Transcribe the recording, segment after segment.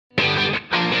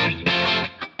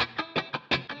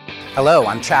Hello,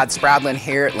 I'm Chad Spradlin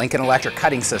here at Lincoln Electric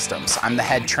Cutting Systems. I'm the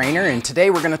head trainer, and today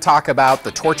we're going to talk about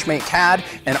the Torchmate CAD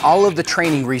and all of the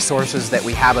training resources that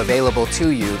we have available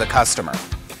to you, the customer.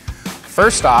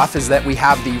 First off is that we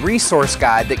have the resource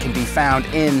guide that can be found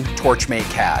in Torchmate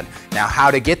CAD. Now,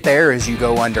 how to get there is you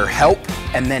go under Help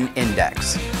and then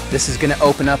Index. This is going to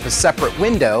open up a separate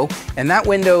window, and that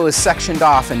window is sectioned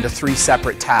off into 3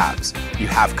 separate tabs. You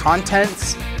have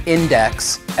Contents,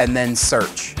 Index, and then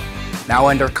Search. Now,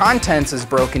 under Contents is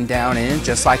broken down in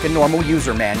just like a normal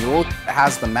user manual. It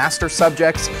has the master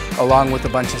subjects along with a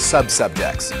bunch of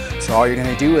sub-subjects. So all you're going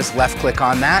to do is left-click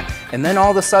on that, and then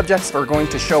all the subjects are going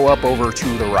to show up over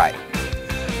to the right.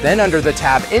 Then under the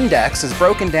tab Index is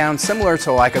broken down similar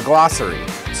to like a glossary.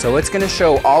 So it's going to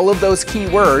show all of those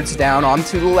keywords down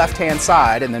onto the left-hand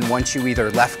side, and then once you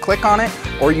either left-click on it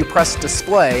or you press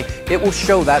Display, it will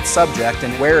show that subject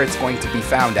and where it's going to be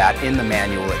found at in the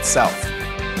manual itself.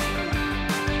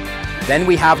 Then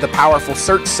we have the powerful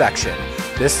search section.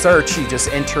 This search, you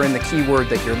just enter in the keyword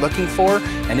that you're looking for,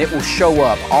 and it will show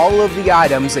up all of the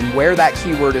items and where that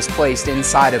keyword is placed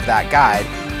inside of that guide.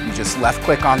 You just left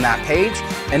click on that page,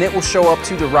 and it will show up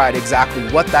to the right exactly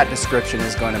what that description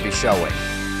is going to be showing.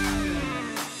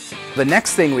 The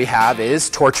next thing we have is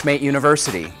Torchmate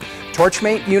University.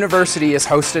 Torchmate University is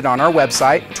hosted on our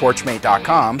website,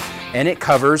 torchmate.com, and it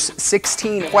covers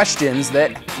 16 questions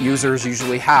that users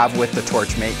usually have with the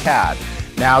Torchmate CAD.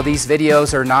 Now, these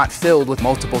videos are not filled with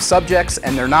multiple subjects,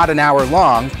 and they're not an hour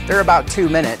long. They're about 2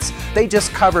 minutes. They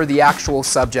just cover the actual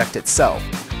subject itself.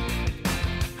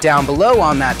 Down below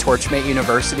on that Torchmate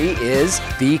University is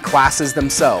the classes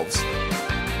themselves.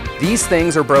 These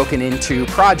things are broken into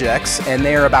projects, and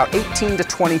they are about 18 to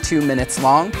 22 minutes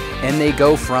long, and they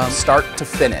go from start to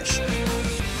finish.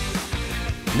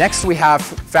 Next we have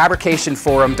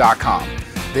FabricationForum.com.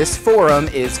 This forum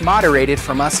is moderated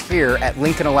from us here at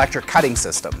Lincoln Electric Cutting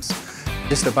Systems.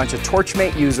 Just a bunch of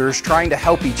Torchmate users trying to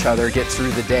help each other get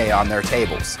through the day on their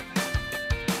tables.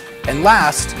 And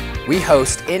last, we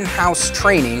host in-house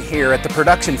training here at the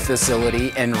production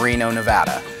facility in Reno,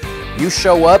 Nevada. You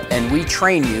show up and we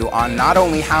train you on not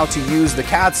only how to use the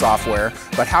CAD software,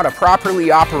 but how to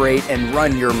properly operate and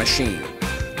run your machine.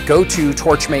 Go to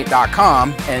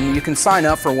torchmate.com and you can sign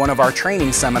up for one of our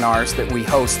training seminars that we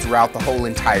host throughout the whole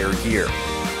entire year.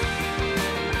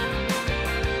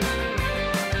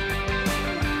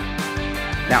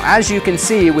 Now, as you can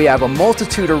see, we have a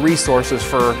multitude of resources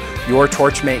for your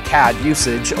Torchmate CAD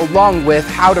usage, along with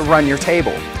how to run your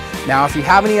table. Now, if you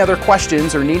have any other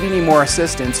questions or need any more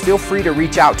assistance, feel free to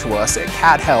reach out to us at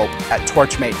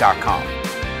cadhelp@torchmate.com.